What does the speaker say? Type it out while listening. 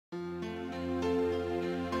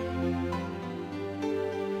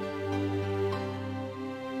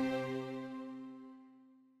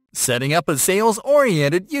Setting up a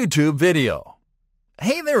sales-oriented YouTube video.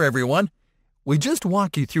 Hey there everyone! We just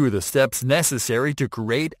walked you through the steps necessary to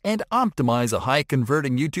create and optimize a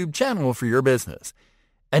high-converting YouTube channel for your business.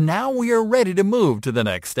 And now we are ready to move to the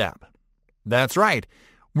next step. That's right,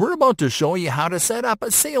 we're about to show you how to set up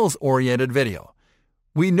a sales-oriented video.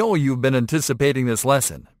 We know you've been anticipating this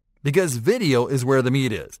lesson because video is where the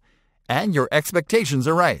meat is, and your expectations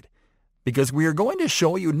are right. Because we are going to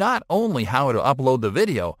show you not only how to upload the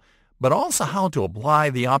video, but also how to apply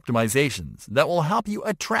the optimizations that will help you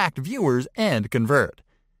attract viewers and convert.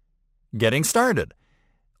 Getting started.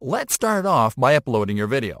 Let's start off by uploading your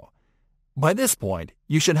video. By this point,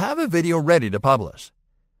 you should have a video ready to publish.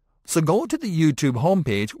 So go to the YouTube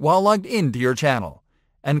homepage while logged into your channel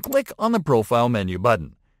and click on the Profile menu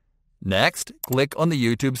button. Next, click on the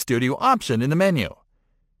YouTube Studio option in the menu.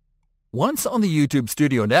 Once on the YouTube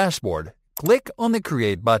Studio dashboard, click on the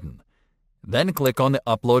Create button. Then click on the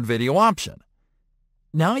Upload Video option.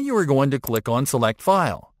 Now you are going to click on Select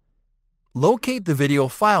File. Locate the video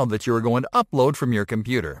file that you are going to upload from your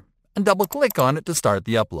computer and double-click on it to start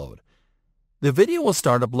the upload. The video will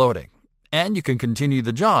start uploading, and you can continue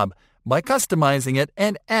the job by customizing it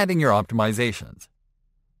and adding your optimizations.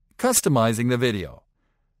 Customizing the video.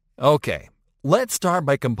 Okay, let's start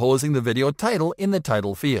by composing the video title in the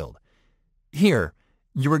title field. Here,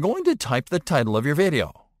 you are going to type the title of your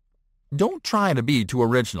video. Don't try to be too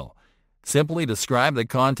original. Simply describe the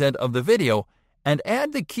content of the video and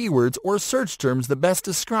add the keywords or search terms that best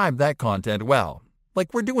describe that content well,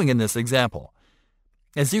 like we're doing in this example.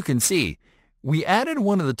 As you can see, we added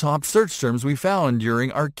one of the top search terms we found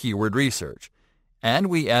during our keyword research, and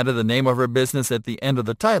we added the name of our business at the end of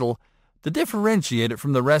the title to differentiate it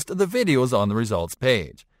from the rest of the videos on the results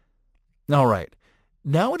page. Alright.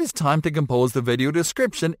 Now it is time to compose the video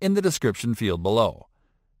description in the description field below.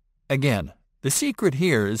 Again, the secret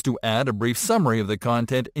here is to add a brief summary of the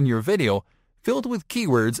content in your video filled with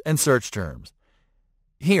keywords and search terms.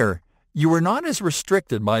 Here, you are not as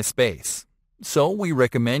restricted by space, so we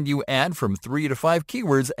recommend you add from 3 to 5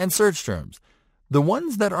 keywords and search terms, the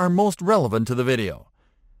ones that are most relevant to the video.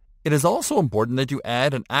 It is also important that you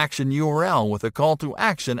add an action URL with a call to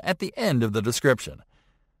action at the end of the description.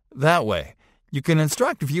 That way, you can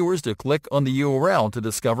instruct viewers to click on the URL to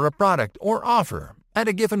discover a product or offer at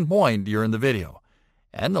a given point during the video,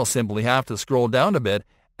 and they'll simply have to scroll down a bit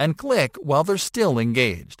and click while they're still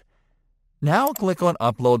engaged. Now click on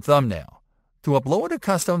Upload Thumbnail to upload a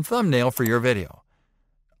custom thumbnail for your video.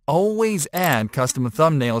 Always add custom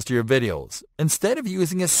thumbnails to your videos instead of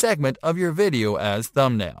using a segment of your video as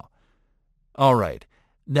thumbnail. Alright,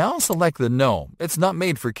 now select the No, It's Not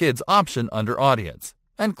Made for Kids option under Audience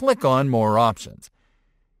and click on More Options.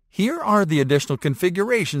 Here are the additional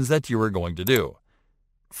configurations that you are going to do.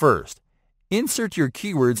 First, insert your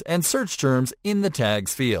keywords and search terms in the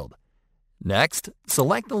Tags field. Next,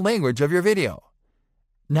 select the language of your video.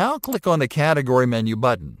 Now click on the Category menu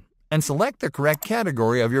button and select the correct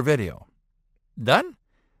category of your video. Done?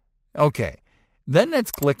 Okay, then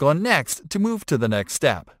let's click on Next to move to the next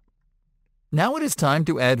step. Now it is time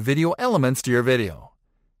to add video elements to your video.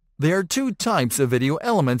 There are 2 types of video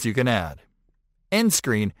elements you can add. End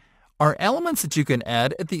screen are elements that you can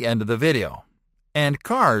add at the end of the video, and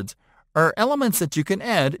cards are elements that you can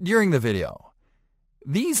add during the video.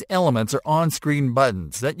 These elements are on-screen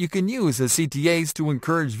buttons that you can use as CTAs to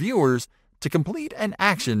encourage viewers to complete an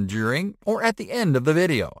action during or at the end of the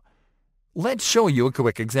video. Let's show you a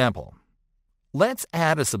quick example. Let's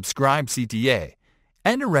add a subscribe CTA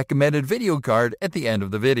and a recommended video card at the end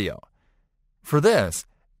of the video. For this,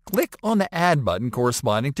 click on the Add button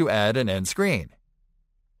corresponding to add an end screen.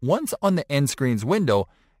 Once on the end screen's window,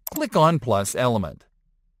 click on Plus element.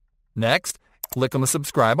 Next, click on the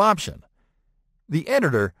Subscribe option. The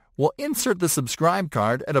editor will insert the subscribe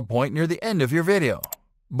card at a point near the end of your video,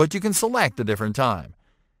 but you can select a different time.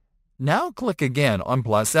 Now click again on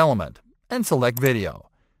Plus element and select Video.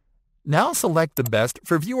 Now select the Best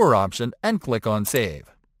for Viewer option and click on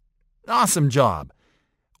Save. Awesome job!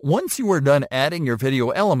 Once you are done adding your video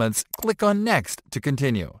elements, click on Next to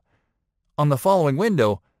continue. On the following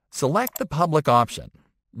window, select the Public option,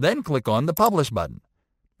 then click on the Publish button.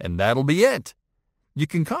 And that'll be it. You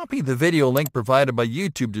can copy the video link provided by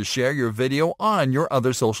YouTube to share your video on your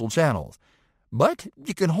other social channels. But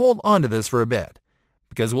you can hold on to this for a bit,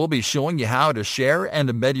 because we'll be showing you how to share and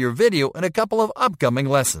embed your video in a couple of upcoming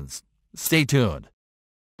lessons. Stay tuned.